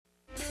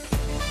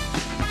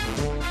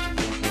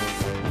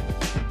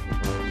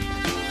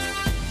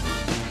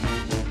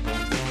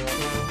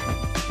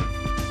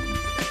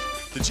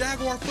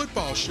Jaguar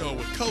Football Show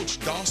with Coach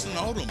Dawson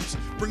Odums,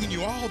 bringing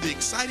you all the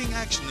exciting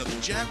action of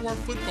the Jaguar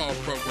football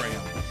program.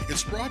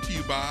 It's brought to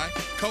you by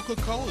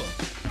Coca-Cola,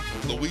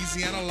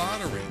 Louisiana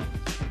Lottery,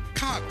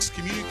 Cox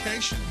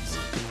Communications,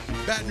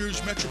 Baton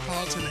Rouge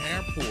Metropolitan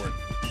Airport,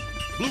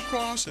 Blue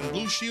Cross and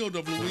Blue Shield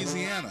of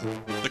Louisiana,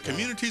 the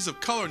Communities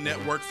of Color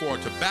Network for a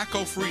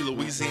Tobacco-Free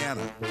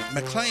Louisiana,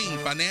 McLean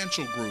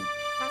Financial Group,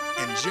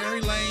 and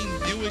Jerry Lane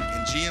Buick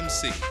and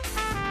GMC.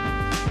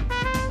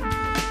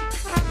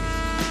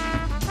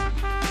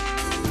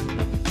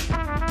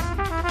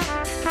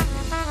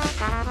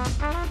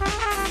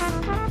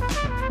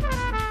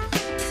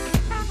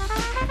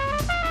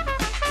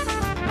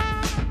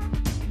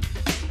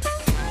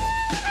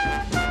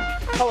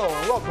 Hello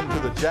and welcome to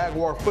the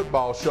Jaguar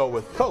Football Show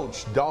with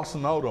Coach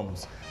Dawson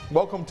Odums.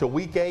 Welcome to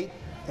Week 8,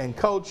 and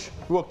Coach,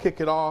 we'll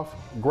kick it off.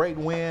 Great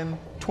win,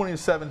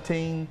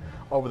 2017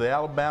 over the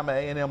Alabama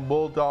A&M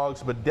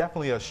Bulldogs, but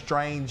definitely a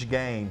strange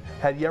game.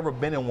 Had you ever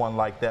been in one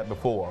like that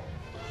before?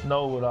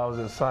 No, but I was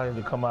excited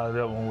to come out of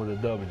that one with a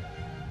W.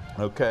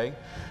 Okay.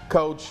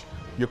 Coach,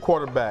 your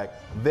quarterback,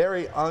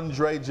 very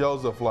Andre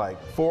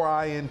Joseph-like. 4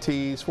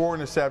 INTs, 4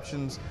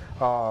 interceptions,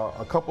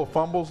 a couple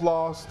fumbles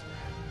lost.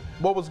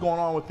 What was going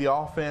on with the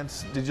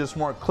offense? They just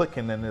weren't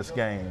clicking in this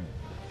game.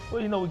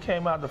 Well, you know, we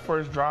came out the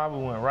first drive,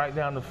 we went right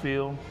down the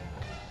field.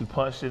 We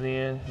punched it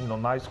in, you know,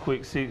 nice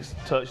quick 6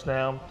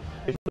 touchdown.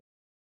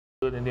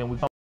 And then we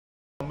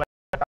come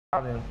back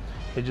out, and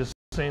it just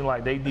seemed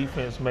like their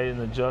defense made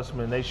an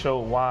adjustment. They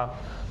showed why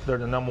they're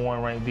the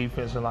 #1 ranked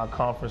defense in our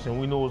conference,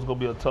 and we knew it was going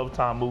to be a tough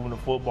time moving the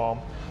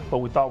football, but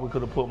we thought we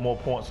could have put more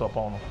points up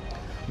on them.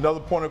 Another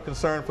point of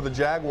concern for the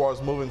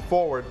Jaguars moving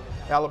forward,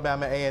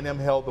 Alabama A&M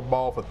held the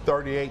ball for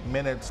 38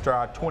 minutes to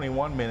our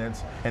 21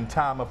 minutes in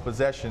time of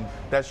possession.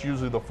 That's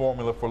usually the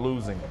formula for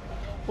losing.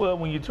 Well,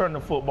 when you turn the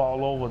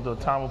football over, the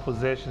time of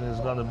possession is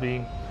going to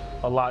be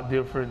a lot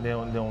different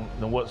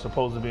than what's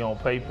supposed to be on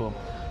paper.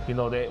 You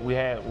know, that we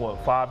had,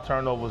 5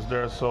 turnovers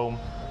there, so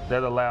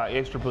that allowed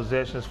extra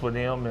possessions for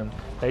them, and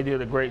they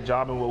did a great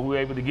job, and we were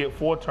able to get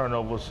 4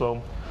 turnovers.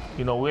 So,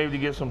 you know, we were able to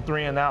get some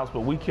 3 and outs,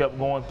 but we kept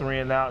going 3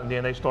 and out, and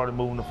then they started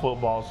moving the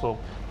football, so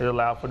it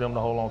allowed for them to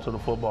hold on to the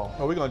football.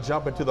 Well, we're going to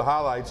jump into the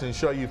highlights and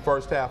show you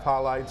first half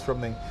highlights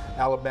from the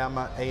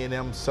Alabama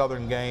A&M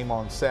Southern game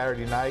on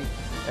Saturday night.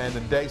 And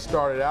the day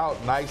started out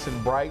nice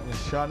and bright and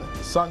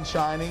sun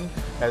shining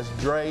as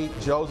Dre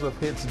Joseph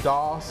hits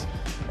Dawson,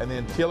 and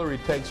then Tillery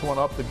takes one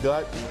up the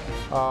gut.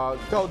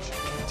 Coach,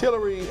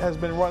 Tillery has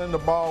been running the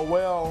ball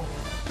well.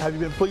 Have you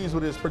been pleased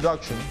with his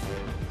production?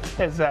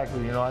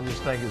 Exactly. You know, I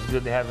just think it's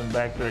good to have him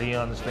back there. He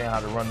understands how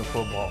to run the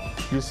football.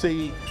 You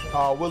see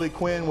Willie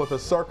Quinn with a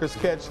circus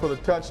catch for the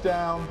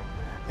touchdown,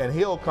 and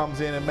Hill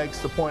comes in and makes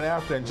the point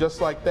after. And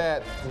just like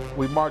that,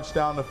 we march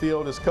down the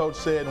field, as Coach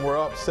said, and we're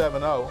up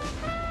 7-0.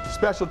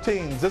 Special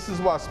teams. This is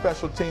why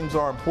special teams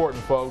are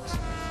important, folks.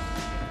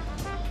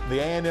 The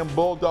A&M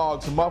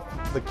Bulldogs muff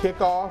the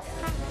kickoff,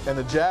 and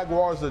the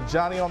Jaguars are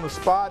Johnny on the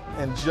spot.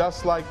 And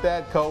just like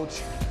that,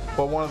 Coach,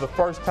 for one of the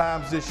first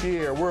times this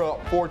year, we're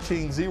up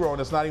 14-0, and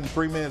it's not even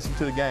 3 minutes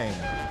into the game.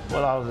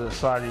 Well, I was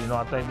excited. You know,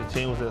 I think the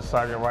team was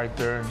excited right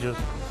there, and just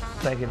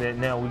thinking that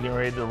now we're getting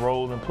ready to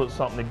roll and put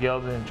something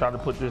together and try to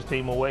put this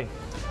team away.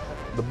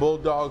 The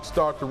Bulldogs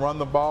start to run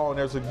the ball, and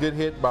there's a good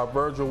hit by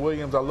Virgil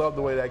Williams. I love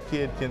the way that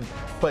kid can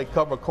play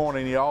cover corner,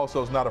 and he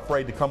also is not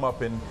afraid to come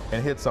up and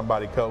hit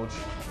somebody, Coach.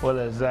 Well,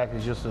 exactly.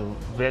 It's just a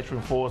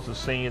veteran for us, a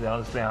senior that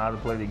understand how to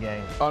play the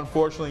game.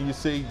 Unfortunately, you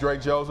see Dre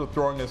Joseph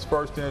throwing his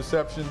first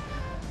interception.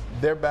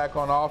 They're back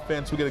on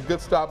offense. We get a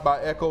good stop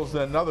by Echols,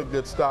 then another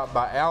good stop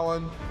by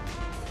Allen,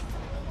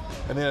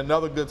 and then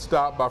another good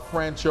stop by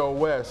Francho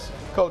West.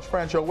 Coach,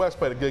 Francho West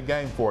played a good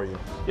game for you.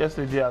 Yes,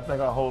 they did. I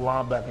think our whole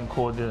linebacking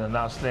core did an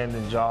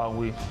outstanding job.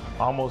 We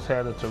almost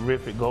had a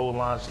terrific goal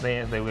line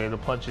stance. They were able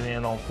to punch it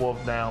in on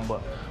 4th down,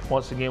 but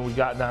once again, we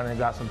got down there and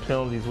got some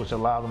penalties, which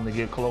allowed them to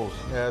get close.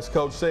 Yeah, as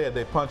Coach said,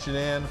 they punch it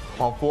in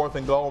on 4th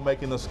and goal,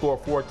 making the score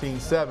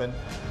 14-7.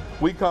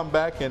 We come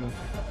back, and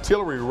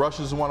Tillery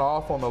rushes one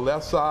off on the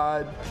left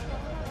side,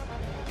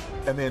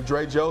 and then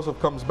Dre Joseph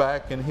comes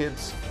back and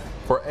hits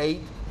for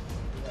 8.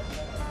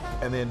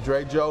 And then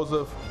Dre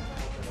Joseph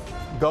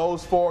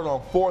goes for it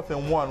on 4th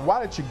and 1.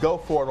 Why did you go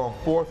for it on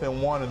 4th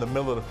and 1 in the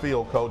middle of the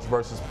field, Coach,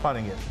 versus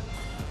punting it?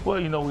 Well,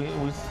 you know, we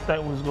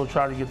think we was going to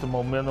try to get the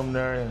momentum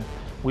there, and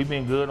we've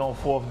been good on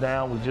 4th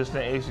down. We just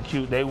didn't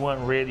execute. They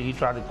weren't ready. He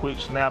tried to quick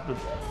snap it.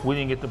 We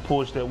didn't get the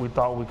push that we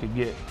thought we could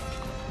get.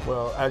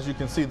 Well, as you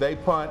can see, they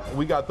punt.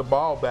 We got the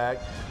ball back,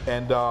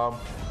 and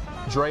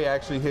Dre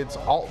actually hits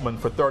Altman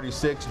for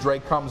 36. Dre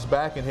comes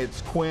back and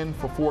hits Quinn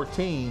for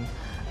 14,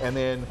 and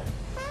then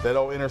that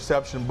old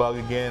interception bug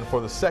again. For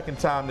the second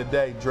time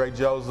today, Dre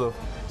Joseph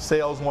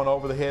sails one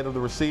over the head of the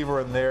receiver,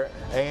 and their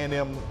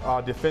A&M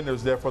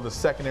defenders there for the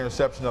second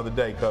interception of the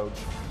day, Coach.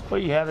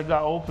 Well, you had a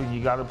guy open.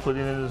 You got to put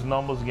it in his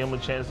numbers, give him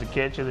a chance to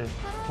catch it, and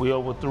we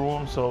overthrew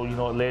him, so, you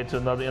know, it led to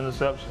another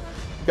interception.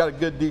 Got a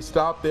good D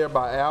stop there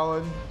by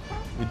Allen.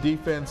 The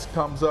defense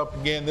comes up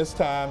again. This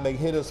time they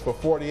hit us for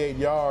 48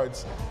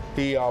 yards.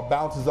 He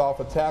bounces off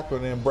a tackle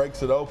and then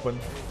breaks it open.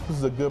 This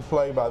is a good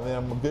play by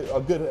them, a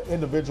good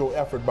individual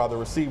effort by the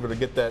receiver to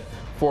get that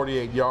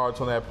 48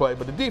 yards on that play.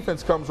 But the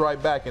defense comes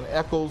right back, and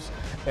Eccles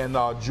and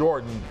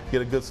Jordan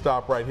get a good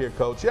stop right here,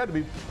 Coach. You had to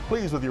be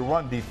pleased with your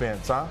run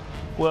defense, huh?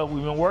 Well,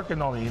 we've been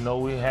working on it. You know,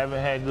 we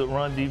haven't had good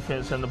run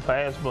defense in the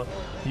past, but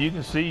you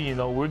can see, you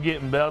know, we're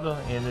getting better,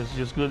 and it's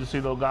just good to see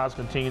those guys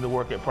continue to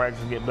work at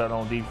practice and get better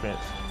on defense.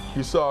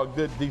 You saw a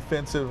good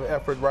defensive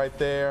effort right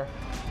there.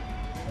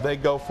 They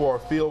go for a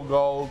field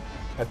goal.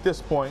 At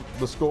this point,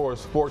 the score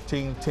is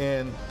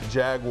 14-10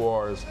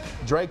 Jaguars.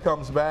 Dre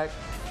comes back,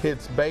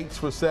 hits Bates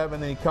for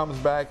 7, and he comes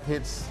back,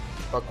 hits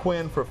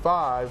Quinn for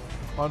 5.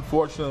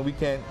 Unfortunately, we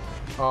can't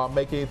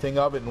make anything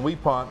of it, and we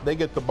punt. They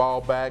get the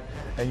ball back,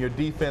 and your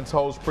defense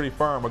holds pretty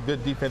firm. A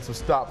good defensive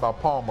stop by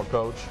Palmer,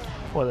 Coach.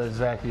 Well,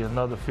 exactly.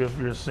 Another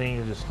fifth-year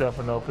senior just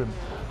stepping up and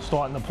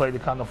starting to play the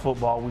kind of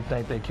football we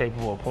think they're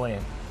capable of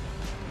playing.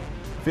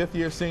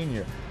 Fifth-year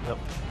senior. Yep.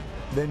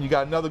 Then you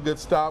got another good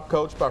stop,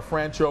 Coach, by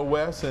Francho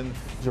West and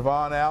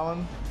Javon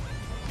Allen.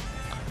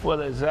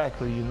 Well,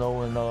 exactly. You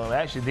know, and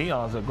actually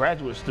Deion's a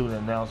graduate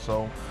student now,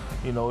 so,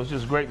 you know, it's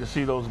just great to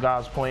see those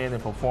guys playing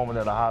and performing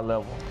at a high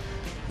level.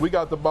 We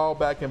got the ball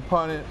back and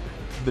punted.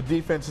 The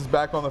defense is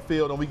back on the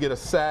field, and we get a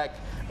sack,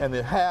 and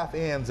the half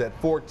ends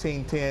at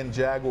 14-10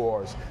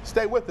 Jaguars.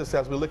 Stay with us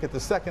as we look at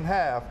the second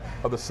half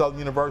of the Southern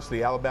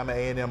University Alabama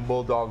A&M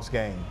Bulldogs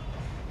game.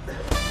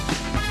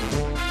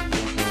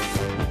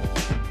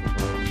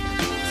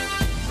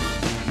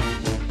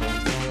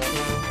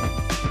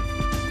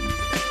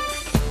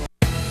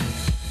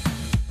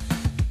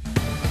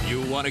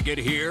 Want to get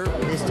here?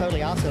 It's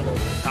totally awesome.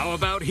 How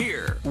about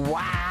here?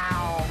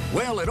 Wow.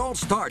 Well, it all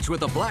starts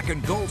with a black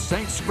and gold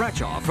Saints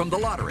scratch-off from the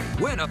lottery.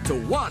 Win up to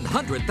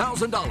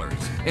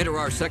 $100,000. Enter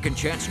our second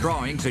chance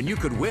drawings and you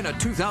could win a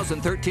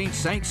 2013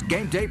 Saints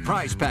Game Day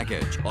prize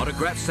package,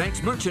 autographed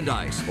Saints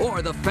merchandise,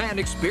 or the fan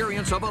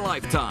experience of a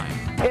lifetime.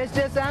 It's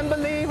just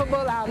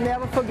unbelievable. I'll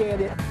never forget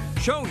it.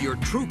 Show your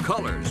true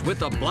colors with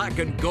the black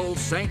and gold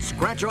Saints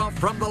scratch-off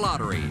from the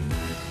lottery.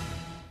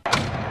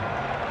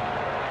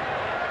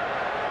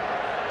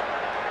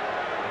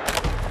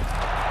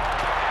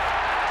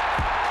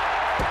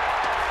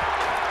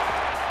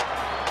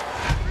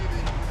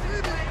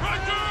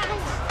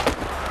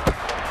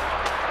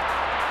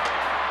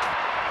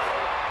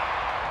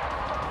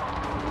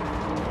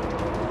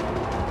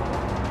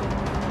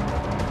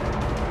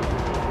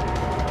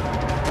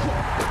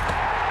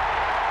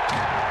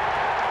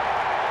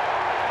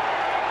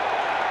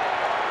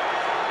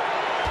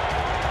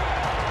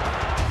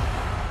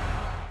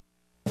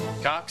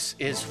 Cox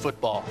is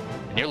football,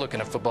 and you're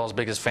looking at football's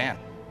biggest fan.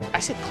 I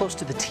sit close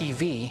to the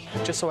TV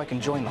just so I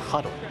can join the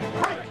huddle.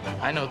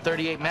 I know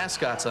 38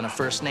 mascots on a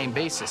first-name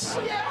basis,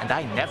 and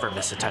I never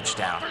miss a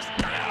touchdown.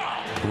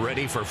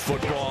 Ready for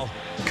football?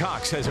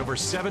 Cox has over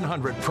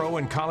 700 pro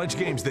and college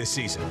games this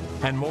season,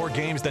 and more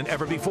games than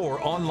ever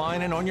before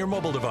online and on your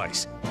mobile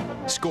device.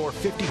 Score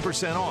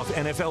 50% off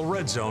NFL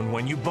Red Zone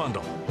when you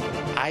bundle.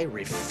 I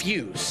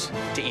refuse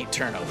to eat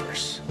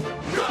turnovers.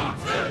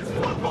 Cox is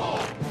football!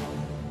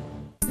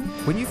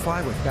 When you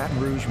fly with Baton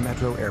Rouge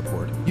Metro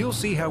Airport, you'll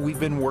see how we've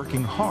been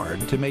working hard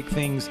to make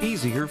things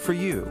easier for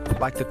you,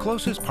 like the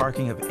closest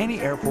parking of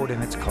any airport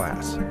in its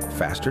class,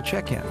 faster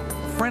check-in,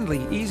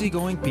 friendly,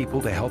 easygoing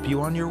people to help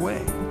you on your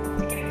way,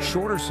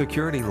 shorter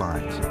security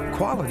lines,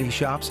 quality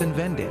shops and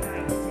vending,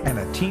 and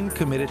a team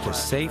committed to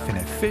safe and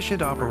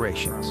efficient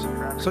operations,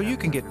 so you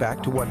can get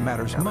back to what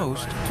matters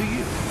most to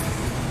you.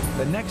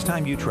 The next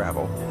time you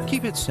travel,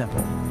 keep it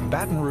simple.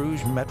 Baton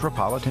Rouge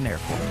Metropolitan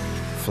Airport.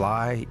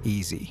 Fly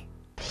easy.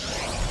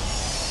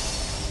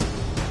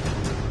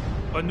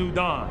 A new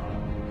dawn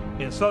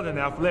in Southern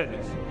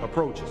athletics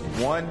approaches.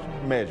 One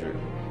measured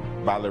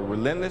by the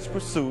relentless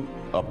pursuit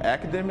of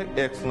academic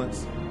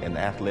excellence and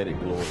athletic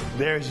glory.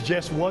 There's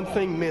just one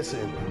thing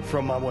missing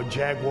from our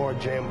Jaguar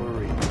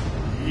Jamboree.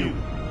 You.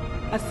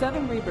 A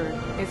Southern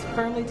rebirth is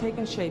firmly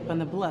taking shape on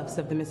the bluffs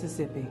of the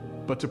Mississippi.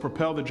 But to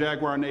propel the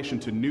Jaguar Nation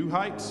to new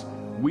heights,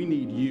 we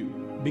need you.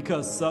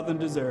 Because Southern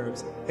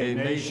deserves a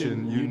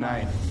nation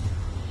united.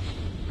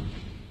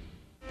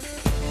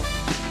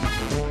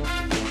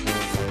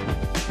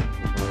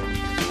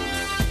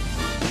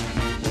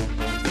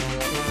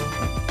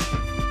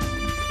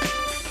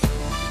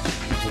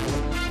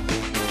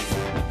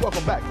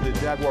 Welcome back to the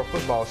Jaguar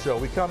Football Show.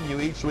 We come to you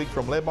each week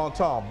from Le Bon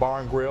Temps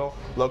Bar and Grill,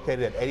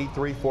 located at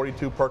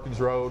 8342 Perkins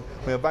Road.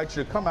 We invite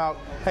you to come out,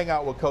 hang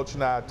out with Coach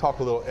and I, talk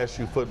a little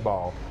SU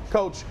football.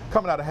 Coach,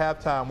 coming out of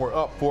halftime, we're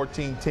up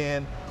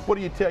 14-10. What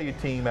do you tell your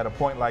team at a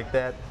point like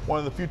that? One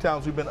of the few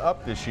times we've been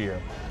up this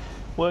year.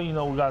 Well, you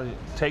know, we got to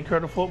take care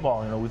of the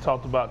football. You know, we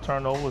talked about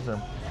turnovers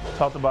and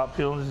talked about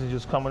penalties and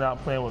just coming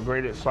out playing with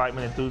great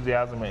excitement,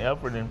 enthusiasm, and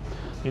effort. And,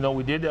 you know,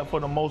 we did that for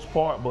the most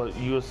part, but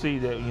you'll see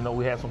that, you know,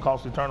 we had some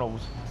costly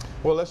turnovers.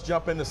 Well, let's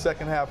jump into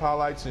second half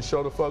highlights and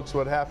show the folks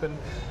what happened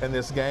in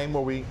this game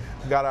where we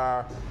got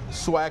our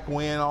SWAC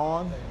win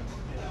on.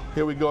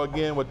 Here we go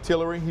again with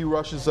Tillery. He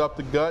rushes up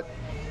the gut.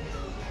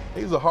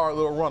 He's a hard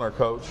little runner,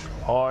 Coach.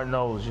 Hard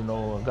nose, you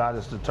know, a guy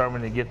that's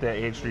determined to get that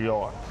extra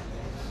yard.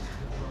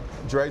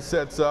 Dre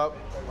sets up.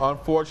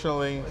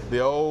 Unfortunately, the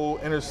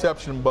old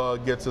interception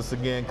bug gets us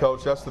again,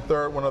 Coach. That's the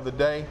third one of the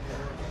day.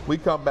 We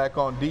come back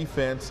on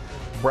defense.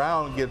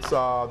 Brown gets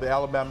the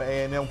Alabama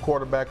A&M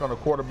quarterback on a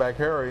quarterback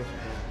hurry.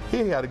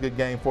 He had a good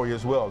game for you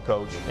as well,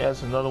 Coach. Yeah,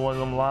 it's another one of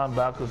them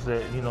linebackers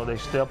that, you know, they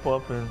step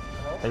up and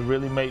they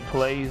really make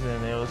plays,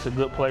 and it's a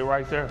good play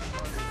right there.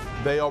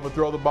 They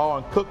overthrow the ball,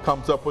 and Cook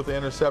comes up with the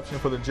interception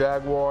for the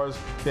Jaguars.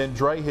 Then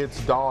Dre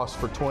hits Dawson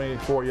for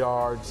 24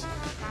 yards.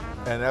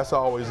 And that's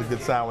always a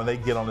good sign when they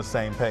get on the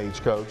same page,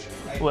 Coach.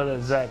 Well,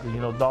 exactly. You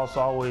know,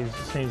 Dawson always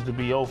seems to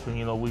be open.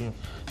 You know, we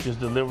just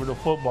deliver the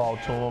football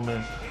to him,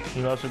 and,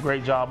 you know, it's a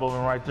great job of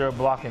him right there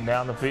blocking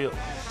down the field.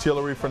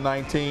 Tillery for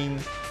 19.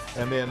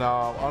 And then,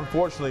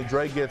 unfortunately,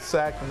 Dre gets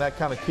sacked, and that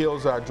kind of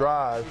kills our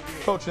drive.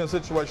 Coach, in a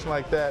situation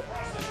like that,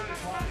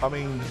 I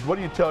mean, what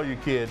do you tell your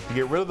kid? To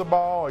get rid of the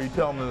ball, or you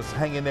tell them to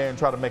hang in there and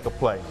try to make a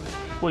play?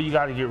 Well, you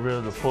got to get rid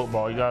of the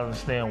football. You got to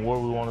understand where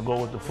we want to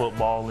go with the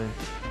football,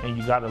 and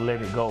you got to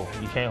let it go.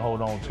 You can't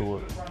hold on to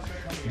it.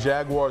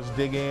 Jaguars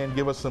dig in,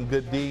 give us some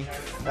good D.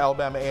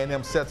 Alabama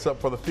A&M sets up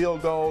for the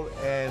field goal,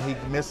 and he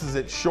misses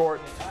it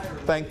short,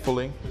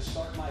 thankfully.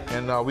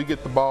 And we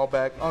get the ball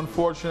back.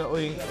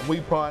 Unfortunately,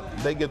 we punt,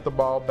 they get the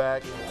ball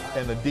back,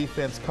 and the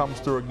defense comes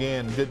through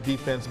again. Good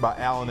defense by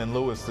Allen and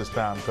Lewis this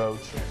time, Coach.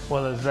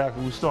 Well,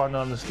 exactly. We're starting to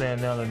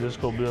understand now that this is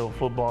going to be a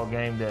football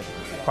game that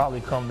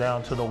probably come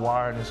down to the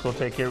wire, and it's going to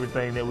take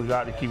everything that we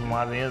got to keep them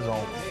out of the end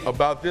zone.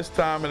 About this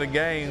time in the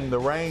game, the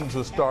rains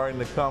were starting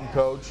to come,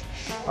 Coach.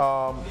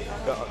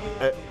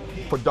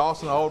 For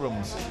Dawson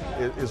Odums,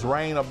 is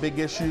rain a big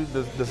issue?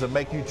 Does it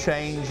make you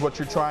change what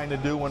you're trying to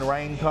do when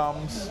rain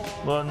comes?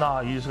 Well,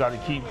 no, you just got to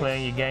keep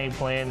playing your game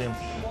plan,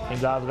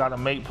 and guys got to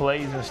make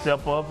plays and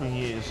step up, and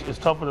it's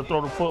tougher to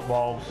throw the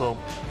football, so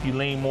you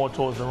lean more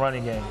towards the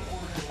running game.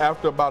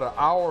 After about an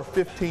hour,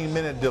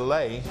 15-minute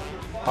delay,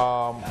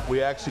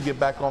 we actually get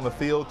back on the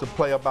field to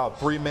play about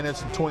 3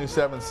 minutes and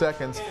 27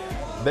 seconds.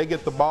 They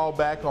get the ball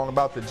back on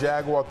about the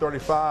Jaguar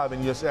 35,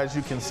 and just as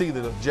you can see,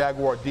 the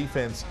Jaguar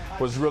defense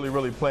was really,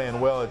 really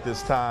playing well at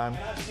this time.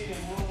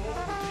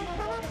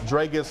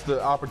 Dre gets the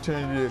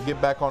opportunity to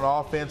get back on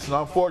offense, and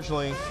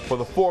unfortunately, for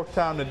the fourth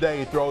time today,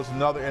 he throws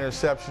another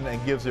interception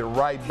and gives it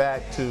right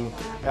back to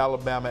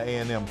Alabama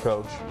A&M,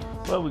 Coach.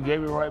 Well, we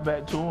gave it right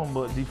back to him,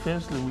 but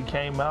defensively, we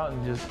came out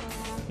and just,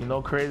 you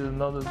know, created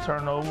another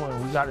turnover,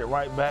 and we got it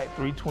right back,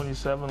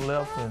 3:27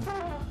 left, and,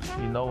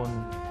 you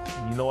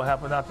know what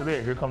happened after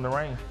that. Here come the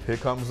rain. Here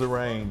comes the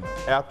rain.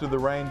 After the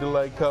rain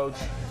delay, Coach,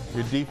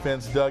 your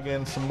defense dug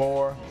in some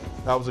more.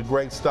 That was a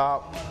great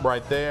stop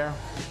right there.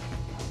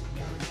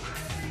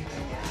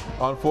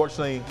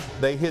 Unfortunately,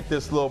 they hit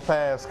this little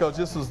pass. Coach,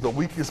 this was the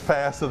weakest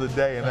pass of the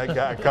day, and that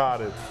guy caught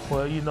it.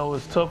 Well, you know,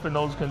 it's tough in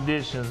those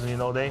conditions. You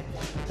know, they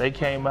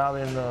came out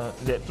in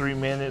that 3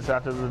 minutes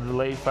after the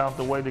delay, found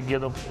a way to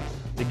get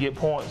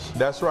points.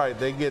 That's right.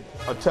 They get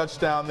a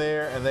touchdown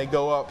there, and they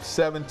go up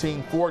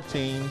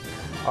 17-14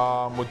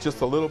 with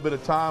just a little bit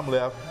of time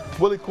left.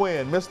 Willie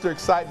Quinn, Mr.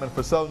 Excitement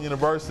for Southern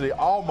University,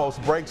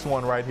 almost breaks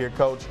one right here,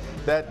 Coach.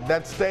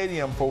 That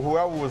stadium, for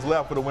whoever was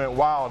left, would have went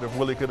wild if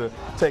Willie could have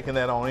taken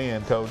that on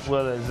in, Coach.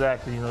 Well,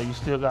 exactly. You know, you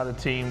still got a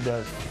team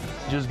that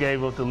just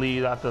gave up the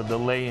lead after the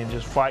delay and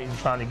just fighting,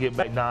 trying to get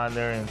back down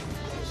there and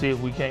see if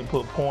we can't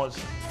put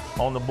points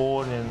on the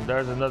board. And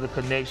there's another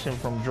connection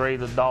from Dre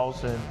to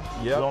Dawson.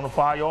 Yep. He's on the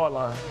 5-yard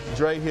line.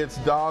 Dre hits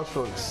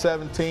Dawson for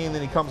 17,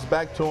 then he comes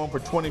back to him for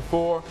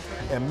 24.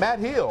 And Matt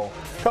Hill,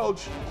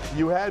 Coach,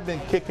 you had been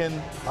kicking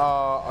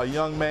a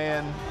young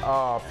man,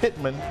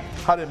 Pittman.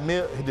 How did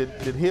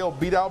Hill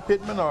beat out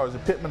Pittman, or is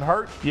it Pittman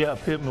hurt? Yeah,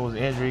 Pittman was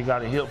injured. He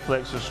got a hip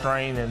flexor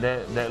strain, and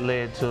that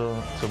led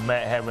to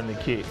Matt having to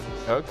kick.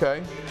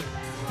 Okay.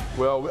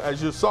 Well,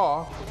 as you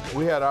saw,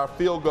 we had our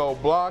field goal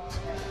blocked,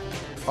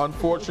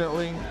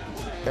 unfortunately.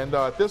 And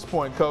at this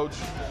point, Coach,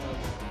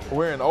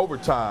 we're in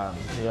overtime.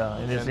 Yeah,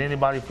 and it's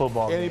anybody's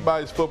football game.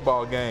 Anybody's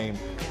football game.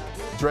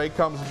 Dre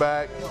comes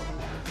back,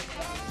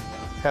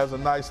 has a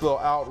nice little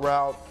out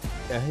route,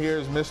 and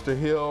here's Mr.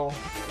 Hill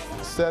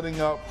setting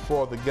up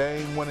for the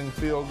game-winning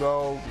field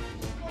goal.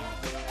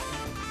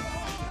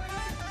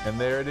 And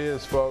there it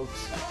is,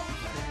 folks.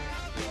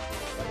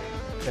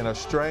 In a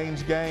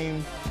strange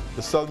game,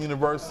 the Southern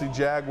University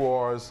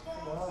Jaguars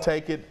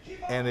take it,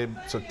 and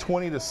it's a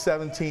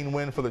 20-17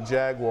 win for the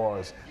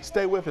Jaguars.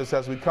 Stay with us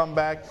as we come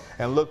back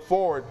and look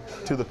forward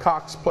to the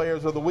Cox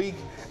Players of the Week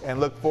and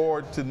look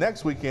forward to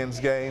next weekend's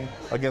game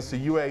against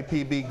the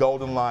UAPB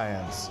Golden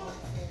Lions.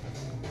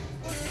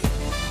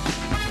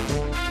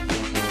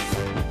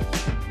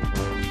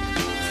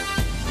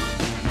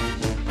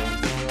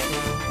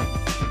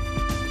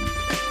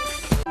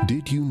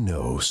 Did you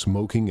know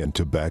smoking and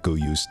tobacco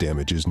use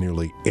damages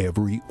nearly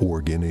every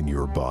organ in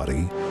your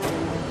body?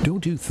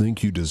 Don't you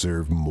think you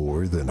deserve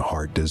more than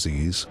heart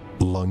disease,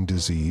 lung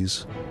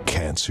disease,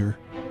 cancer?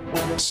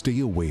 Stay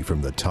away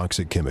from the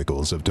toxic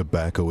chemicals of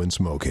tobacco and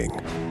smoking.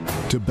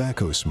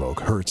 Tobacco smoke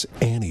hurts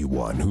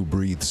anyone who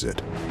breathes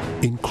it,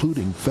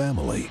 including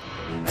family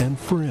and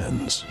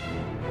friends.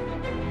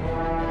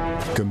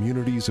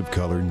 Communities of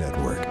Color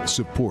Network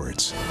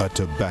supports a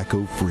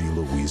tobacco-free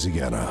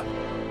Louisiana.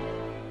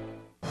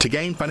 To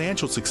gain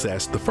financial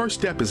success, the first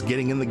step is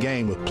getting in the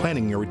game with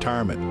planning your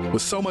retirement.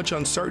 With so much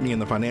uncertainty in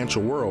the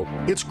financial world,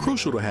 it's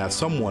crucial to have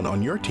someone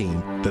on your team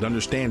that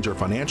understands your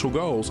financial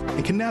goals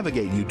and can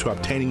navigate you to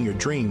obtaining your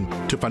dream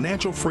to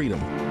financial freedom.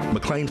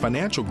 McLean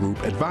Financial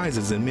Group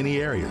advises in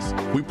many areas.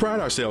 We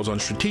pride ourselves on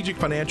strategic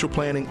financial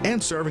planning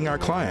and serving our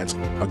clients,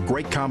 a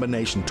great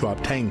combination to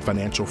obtain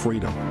financial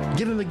freedom.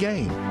 Get in the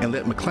game and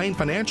let McLean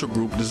Financial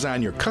Group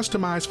design your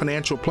customized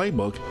financial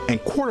playbook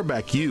and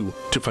quarterback you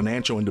to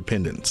financial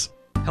independence.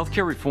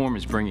 Healthcare reform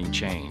is bringing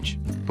change.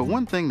 But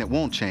one thing that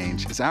won't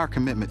change is our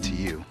commitment to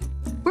you.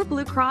 We're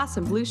Blue Cross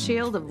and Blue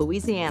Shield of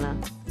Louisiana.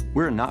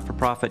 We're a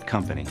not-for-profit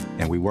company,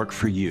 and we work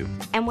for you.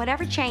 And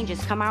whatever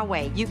changes come our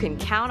way, you can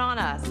count on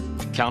us.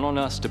 Count on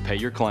us to pay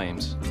your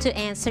claims. To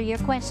answer your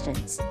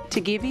questions.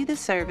 To give you the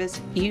service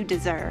you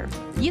deserve.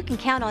 You can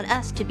count on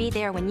us to be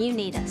there when you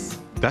need us.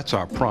 That's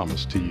our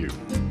promise to you.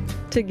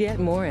 To get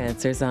more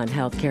answers on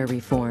healthcare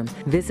reform,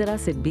 visit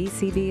us at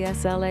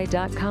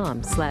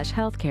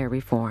bcbsla.com/healthcare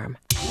reform.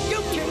 You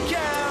can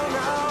count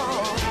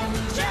on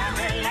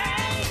Jerry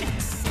Lane.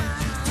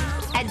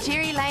 At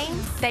Jerry Lane,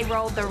 they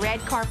rolled the red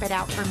carpet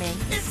out for me.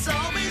 It's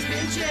always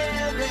been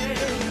Jerry.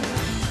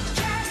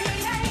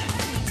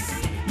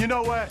 You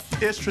know what?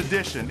 It's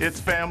tradition, it's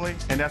family,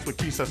 and that's what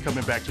keeps us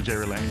coming back to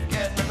Jerry Lane.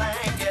 Get the lane,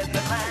 get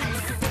the lane.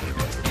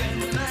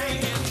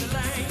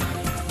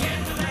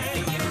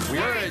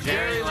 We're a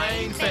Jerry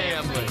Lane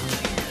family.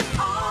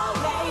 All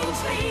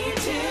lanes lead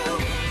to.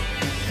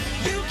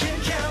 You can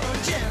count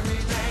on Jerry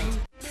Lane.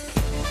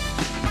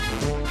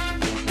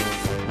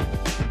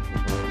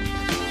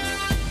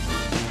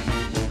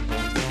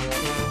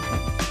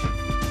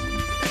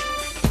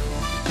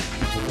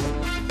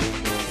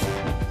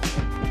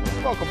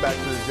 Welcome back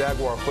to the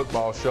Jaguar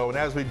Football Show. And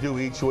as we do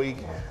each week,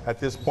 at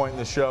this point in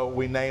the show,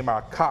 we name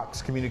our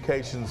Cox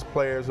Communications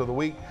Players of the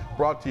Week,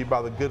 brought to you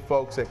by the good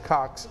folks at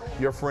Cox,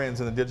 your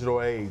friends in the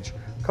digital age.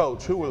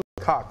 Coach, who were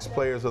the Cox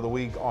Players of the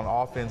Week on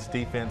offense,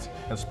 defense,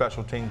 and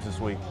special teams this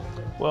week?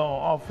 Well,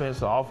 on offense,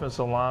 the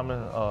offensive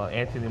lineman,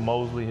 Anthony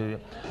Mosley, who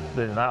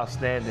did an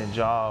outstanding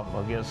job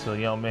against a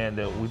young man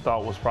that we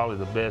thought was probably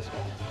the best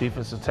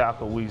defensive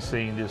tackle we've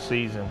seen this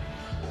season.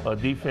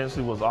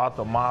 Defensively was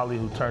Arthur Miley,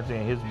 who turned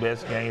in his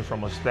best game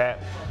from a stat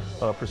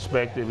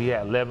perspective. He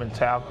had 11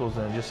 tackles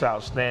and just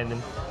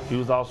outstanding. He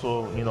was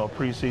also,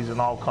 preseason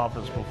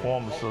all-conference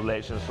performance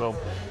selection, so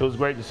it was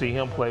great to see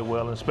him play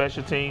well. In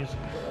special teams,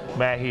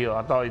 Matt Hill,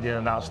 I thought he did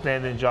an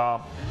outstanding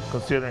job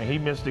considering he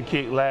missed the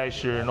kick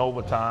last year in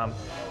overtime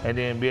and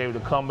then be able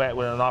to come back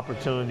with an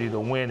opportunity to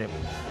win it.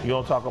 You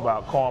don't talk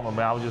about karma,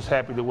 man. I was just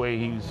happy the way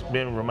he's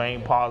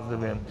remained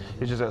positive, and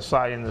it's just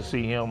exciting to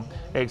see him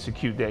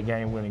execute that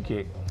game-winning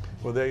kick.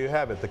 Well, there you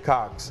have it, the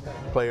Cox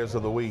Players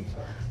of the Week.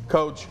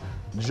 Coach,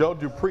 Joe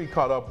Dupree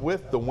caught up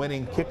with the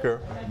winning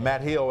kicker, Matt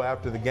Hill,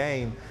 after the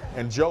game,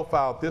 and Joe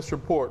filed this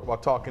report while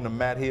talking to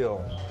Matt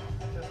Hill.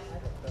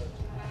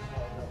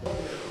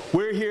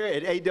 We're here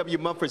at A.W.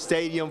 Mumford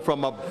Stadium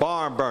from a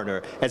barn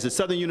burner as the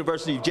Southern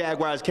University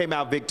Jaguars came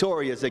out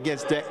victorious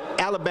against the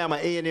Alabama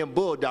A&M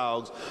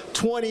Bulldogs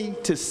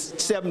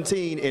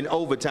 20-17 in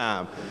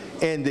overtime.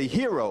 And the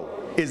hero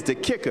is the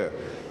kicker.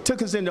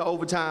 Took us into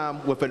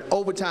overtime with an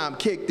overtime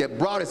kick that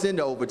brought us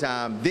into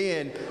overtime,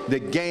 then the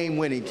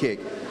game-winning kick.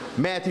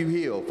 Matthew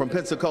Hill from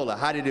Pensacola,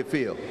 how did it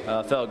feel?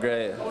 Felt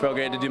great. Felt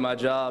great to do my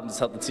job, just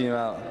help the team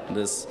out.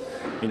 Just,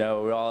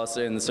 we're all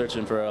sitting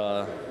searching for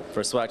a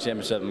SWAC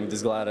championship. I'm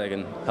just glad I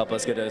can help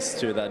us get us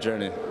through that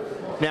journey.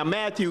 Now,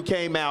 Matthew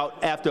came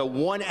out after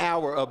 1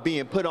 hour of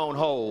being put on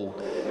hold.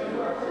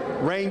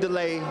 Rain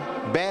delay,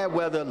 bad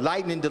weather,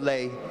 lightning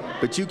delay,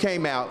 but you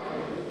came out.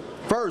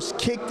 First,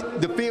 kicked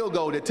the field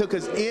goal that took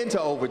us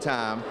into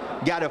overtime,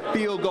 got a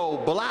field goal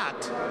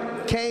blocked,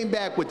 came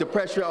back with the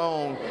pressure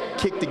on,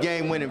 kicked the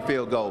game-winning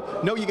field goal.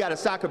 Know you got a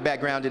soccer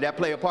background. Did that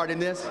play a part in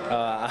this?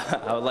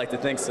 I would like to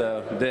think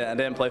so. I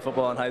didn't play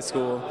football in high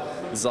school.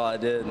 This is all I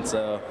did, and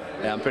so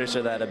yeah, I'm pretty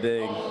sure that had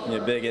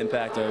a big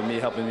impact on me,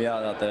 helping me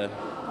out there.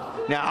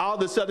 Now, all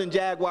the Southern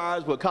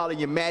Jaguars were calling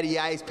you Matty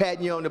Ice,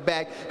 patting you on the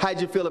back.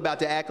 How'd you feel about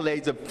the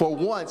accolades of, for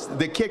once,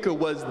 the kicker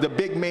was the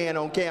big man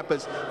on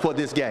campus for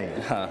this game?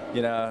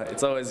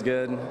 It's always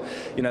good.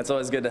 It's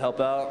always good to help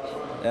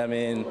out. I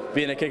mean,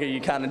 being a kicker,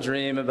 you kind of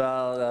dream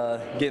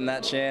about getting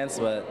that chance,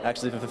 but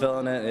actually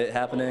fulfilling it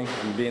happening,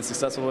 and being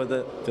successful with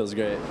it feels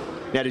great.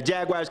 Now, the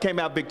Jaguars came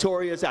out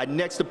victorious. Our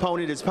next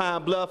opponent is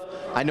Pine Bluff.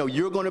 I know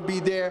you're going to be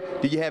there.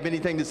 Do you have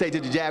anything to say to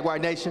the Jaguar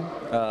Nation?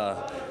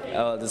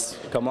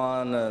 Just come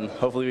on, and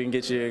hopefully we can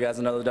get you guys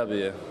another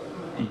W.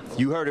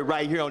 You heard it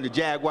right here on the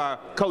Jaguar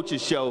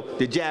Coaches Show,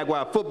 the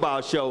Jaguar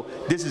Football Show.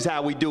 This is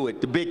how we do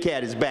it. The Big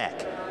Cat is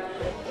back.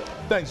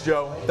 Thanks,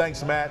 Joe.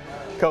 Thanks, Matt.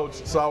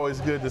 Coach, it's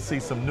always good to see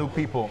some new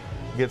people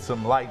get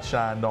some light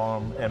shined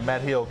on him, and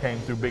Matt Hill came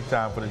through big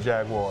time for the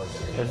Jaguars.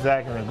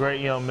 Exactly, a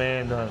great young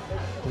man.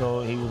 You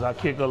know, he was our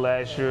kicker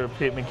last year.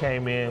 Pittman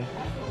came in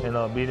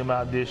and beat him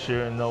out this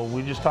year. And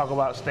we just talk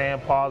about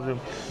staying positive,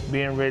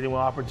 being ready when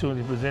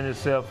opportunity presents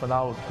itself. And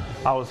I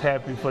was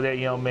happy for that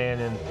young man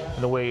and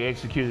the way he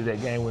executed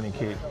that game-winning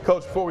kick.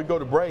 Coach, before we go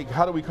to break,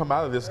 how do we come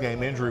out of this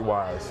game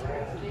injury-wise?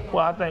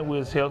 Well, I think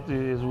we're as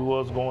healthy as we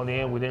was going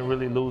in. We didn't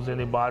really lose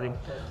anybody.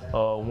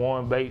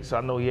 Warren Bates,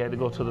 I know he had to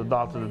go to the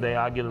doctor today.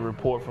 I get a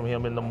report from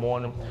him in the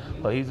morning.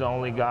 He's the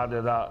only guy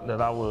that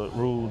I would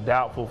rule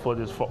doubtful for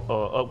this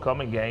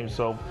upcoming game.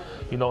 So,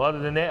 other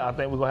than that, I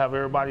think we're going to have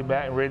everybody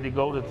back and ready to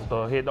go to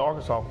head to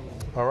Arkansas.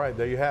 All right,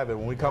 there you have it.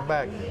 When we come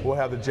back, we'll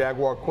have the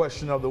Jaguar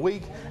question of the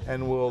week,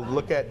 and we'll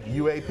look at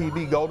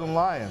UAPB Golden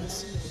Lions.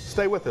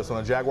 Stay with us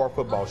on the Jaguar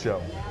Football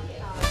Show.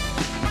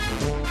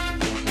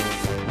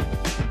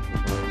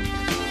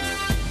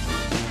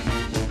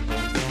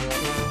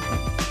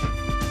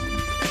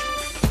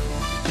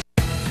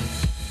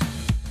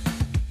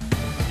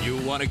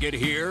 Want to get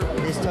here?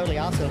 It's totally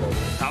awesome.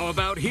 How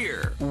about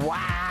here?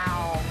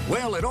 Wow.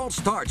 Well, it all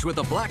starts with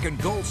a black and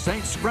gold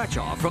Saints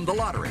scratch-off from the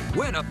lottery.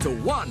 Win up to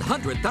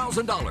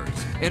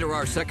 $100,000. Enter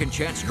our second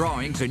chance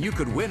drawings and you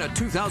could win a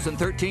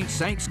 2013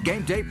 Saints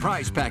Game Day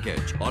prize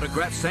package,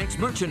 autographed Saints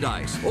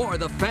merchandise, or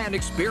the fan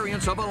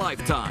experience of a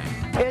lifetime.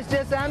 It's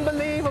just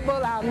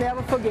unbelievable. I'll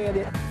never forget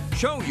it.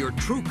 Show your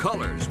true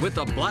colors with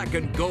the black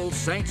and gold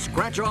Saints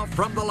scratch-off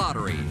from the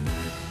lottery.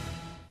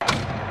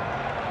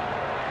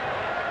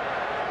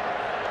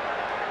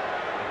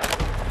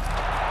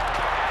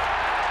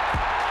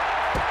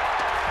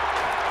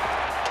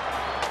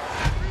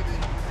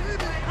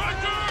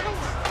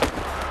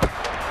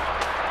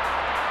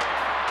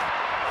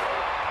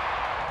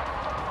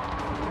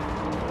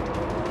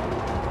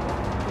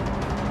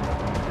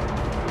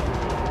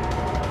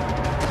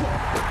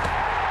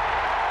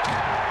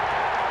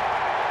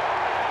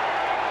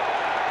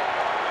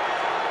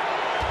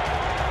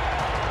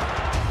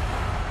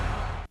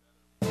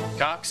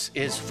 Cox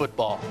is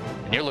football,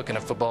 and you're looking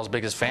at football's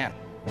biggest fan.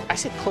 I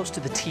sit close to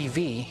the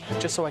TV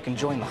just so I can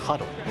join the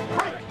huddle.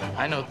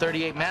 I know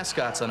 38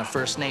 mascots on a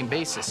first-name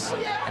basis,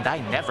 and I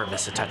never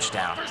miss a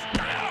touchdown.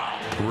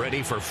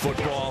 Ready for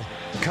football?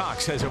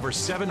 Cox has over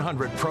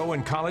 700 pro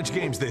and college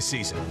games this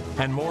season,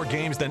 and more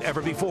games than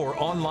ever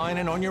before online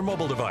and on your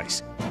mobile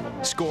device.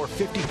 Score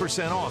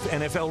 50% off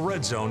NFL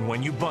Red Zone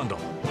when you bundle.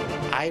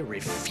 I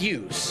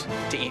refuse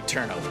to eat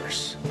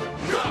turnovers.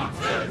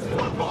 Cox is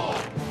football!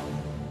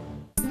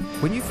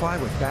 When you fly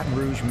with Baton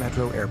Rouge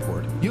Metro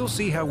Airport, you'll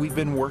see how we've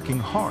been working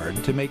hard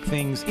to make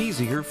things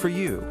easier for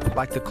you,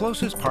 like the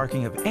closest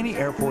parking of any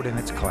airport in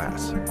its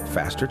class,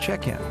 faster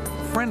check-in,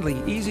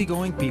 friendly,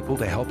 easygoing people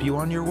to help you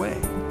on your way,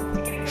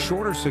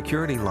 shorter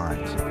security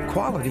lines,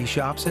 quality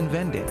shops and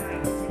vending,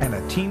 and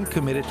a team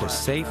committed to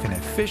safe and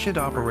efficient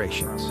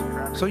operations,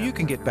 so you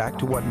can get back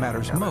to what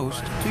matters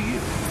most to you.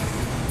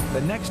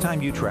 The next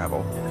time you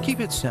travel, keep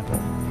it simple.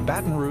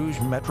 Baton Rouge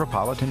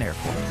Metropolitan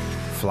Airport.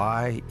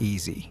 Fly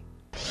easy.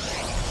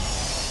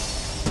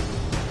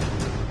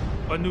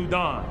 A new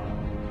dawn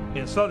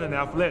in Southern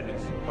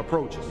athletics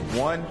approaches.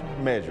 One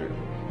measured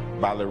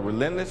by the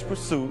relentless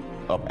pursuit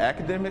of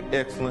academic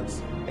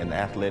excellence and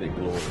athletic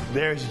glory.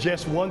 There's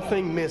just one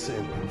thing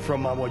missing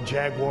from our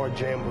Jaguar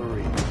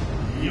Jamboree.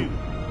 You.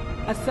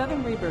 A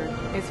Southern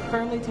rebirth is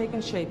firmly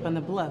taking shape on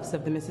the bluffs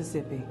of the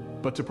Mississippi.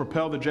 But to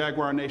propel the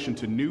Jaguar Nation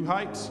to new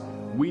heights,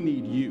 we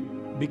need you.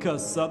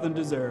 Because Southern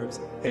deserves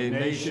a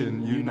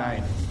nation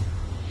united.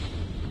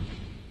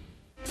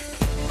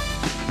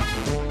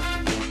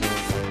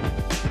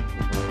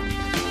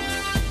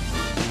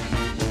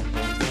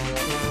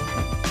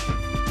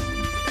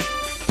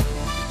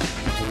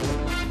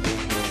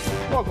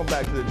 Welcome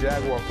back to the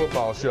Jaguar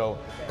Football Show.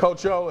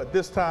 Coach O, at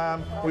this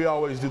time, we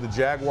always do the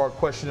Jaguar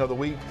question of the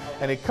week,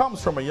 and it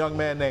comes from a young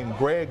man named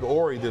Greg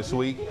Ori this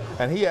week,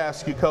 and he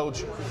asks you,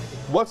 Coach,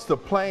 what's the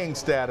playing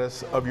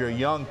status of your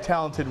young,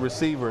 talented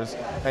receivers?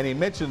 And he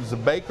mentions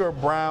Baker,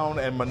 Brown,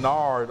 and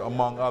Menard,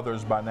 among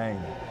others, by name.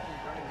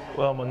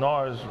 Well,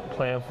 Menard is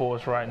playing for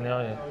us right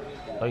now.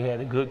 He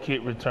had a good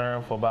kick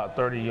return for about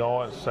 30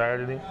 yards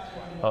Saturday.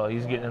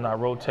 He's getting in our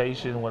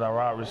rotation with our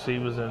wide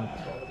receivers, and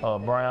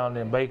Brown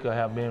and Baker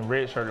have been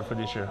redshirted for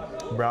this year.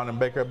 Brown and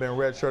Baker have been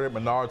redshirted.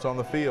 Menard's on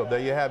the field. There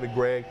you have it,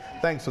 Greg.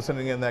 Thanks for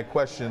sending in that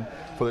question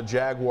for the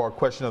Jaguar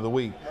question of the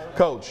week.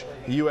 Coach,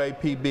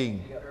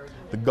 UAPB,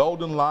 the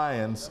Golden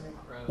Lions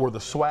were the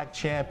SWAC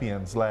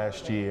champions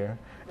last year,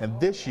 and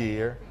this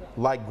year,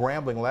 like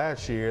Grambling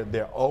last year,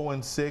 they're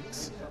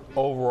 0-6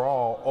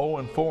 overall,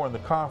 0-4 in the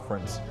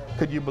conference.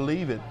 Could you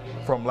believe it,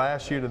 from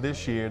last year to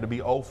this year, to be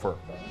 0-4?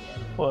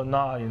 Well,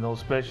 nah,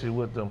 especially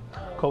with the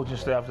coaching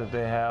staff that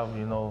they have,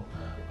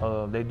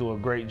 they do a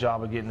great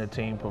job of getting the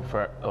team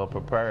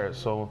prepared.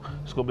 So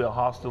it's going to be a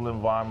hostile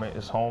environment.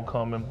 It's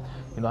homecoming.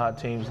 You know how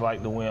teams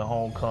like to win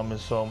homecoming.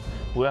 So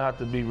we'll have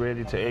to be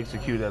ready to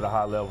execute at a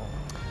high level.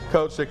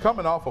 Coach, they're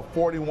coming off a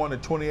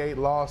 41-28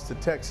 loss to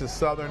Texas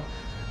Southern.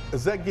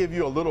 Does that give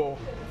you a little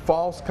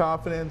false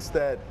confidence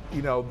that,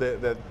 you know,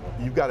 that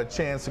you've got a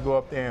chance to go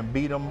up there and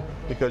beat them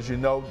because you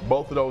know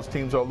both of those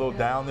teams are a little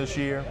down this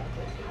year?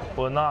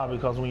 Well, nah,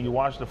 because when you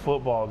watch the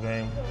football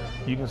game,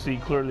 you can see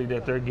clearly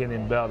that they're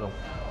getting better.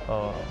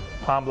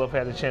 Pine Bluff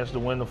had a chance to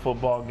win the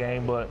football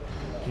game, but,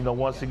 you know,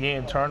 once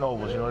again,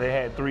 turnovers. You know, they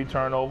had 3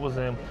 turnovers,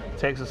 and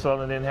Texas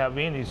Southern didn't have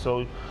any.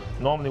 So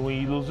normally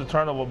when you lose the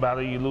turnover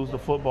battle, you lose the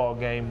football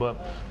game. But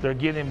they're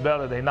getting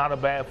better. They're not a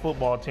bad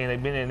football team.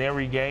 They've been in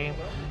every game,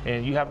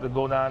 and you have to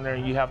go down there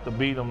and you have to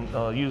beat them.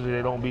 Usually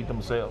they don't beat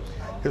themselves.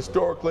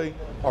 Historically,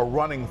 a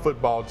running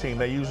football team,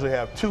 they usually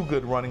have 2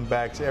 good running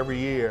backs every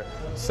year.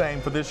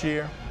 Same for this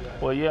year?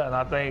 Well, yeah, and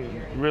I think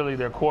really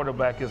their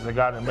quarterback is the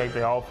guy that make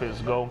their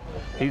offense go.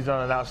 He's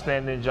done an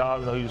outstanding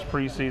job. You know, he was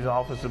preseason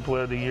Offensive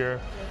Player of the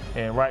Year,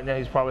 and right now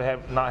he's probably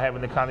not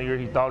having the kind of year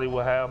he thought he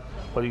would have,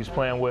 but he's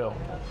playing well.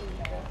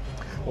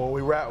 When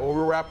we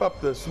wrap up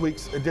this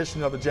week's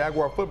edition of the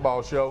Jaguar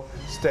Football Show,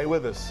 stay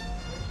with us.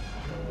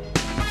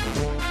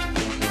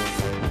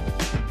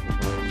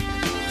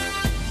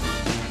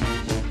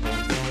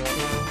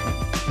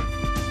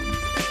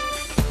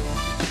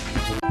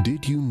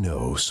 Did you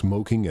know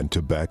smoking and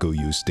tobacco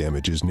use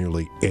damages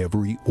nearly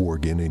every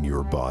organ in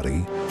your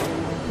body?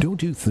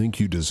 Don't you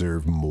think you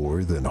deserve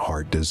more than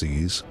heart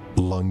disease,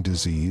 lung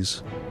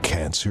disease,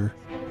 cancer?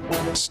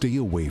 Stay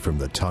away from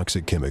the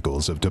toxic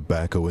chemicals of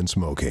tobacco and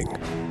smoking.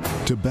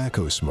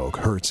 Tobacco smoke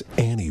hurts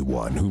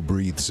anyone who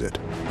breathes it,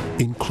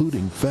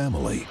 including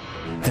family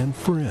and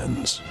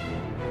friends.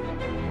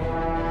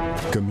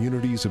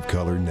 Communities of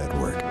Color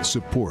Network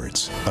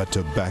supports a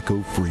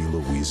tobacco-free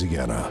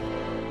Louisiana.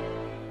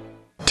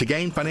 To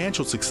gain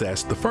financial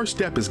success, the first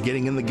step is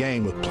getting in the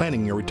game with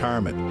planning your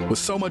retirement. With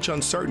so much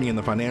uncertainty in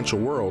the financial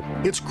world,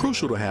 it's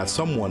crucial to have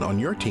someone on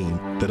your team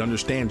that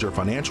understands your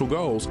financial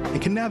goals and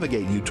can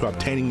navigate you to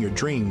obtaining your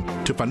dream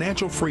to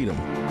financial freedom.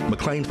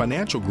 McLean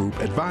Financial Group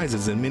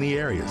advises in many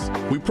areas.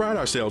 We pride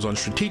ourselves on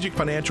strategic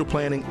financial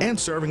planning and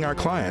serving our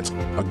clients,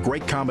 a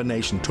great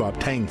combination to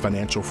obtain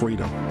financial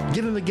freedom.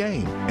 Get in the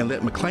game and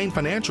let McLean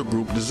Financial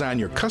Group design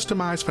your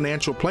customized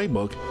financial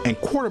playbook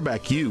and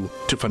quarterback you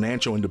to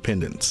financial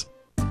independence.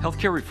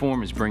 Healthcare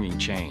reform is bringing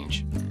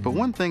change. But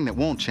one thing that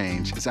won't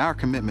change is our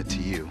commitment to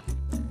you.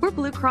 We're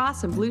Blue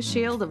Cross and Blue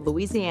Shield of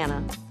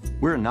Louisiana.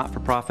 We're a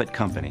not-for-profit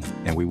company,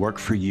 and we work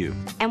for you.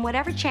 And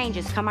whatever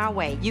changes come our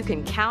way, you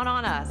can count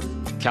on us.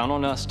 Count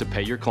on us to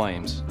pay your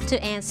claims.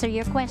 To answer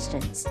your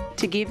questions.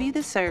 To give you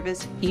the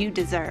service you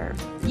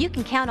deserve. You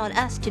can count on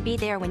us to be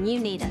there when you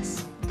need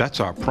us. That's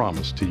our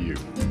promise to you.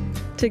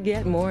 To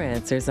get more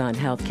answers on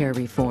healthcare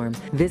reform,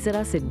 visit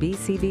us at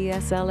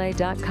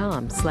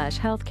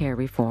bcbsla.com/healthcare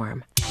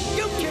reform.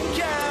 You can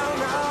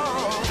count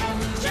on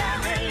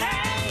Jerry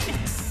Lane.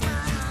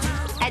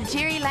 At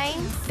Jerry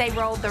Lane, they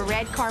rolled the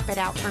red carpet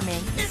out for me.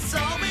 It's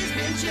always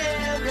been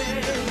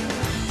Jerry.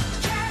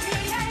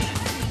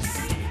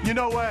 You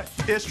know what?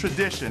 It's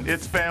tradition,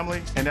 it's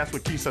family, and that's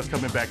what keeps us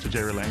coming back to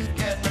Jerry Lane.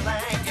 Get in the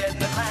lane, get in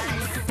the lane.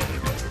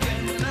 Get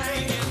in the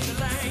lane, get in the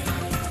lane.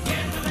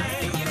 Get in the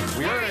lane, get in the lane.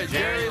 We're a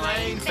Jerry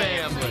Lane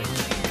family.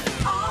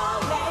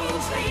 All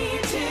lanes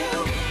lead to.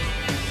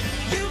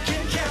 You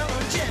can count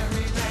on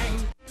Jerry Lane.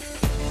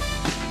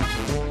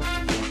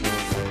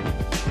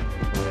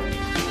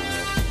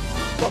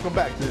 Welcome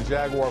back to the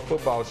Jaguar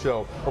Football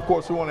Show. Of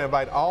course, we want to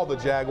invite all the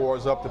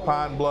Jaguars up to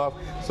Pine Bluff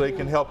so they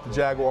can help the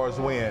Jaguars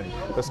win.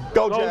 Let's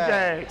go,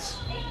 Jags! Jags.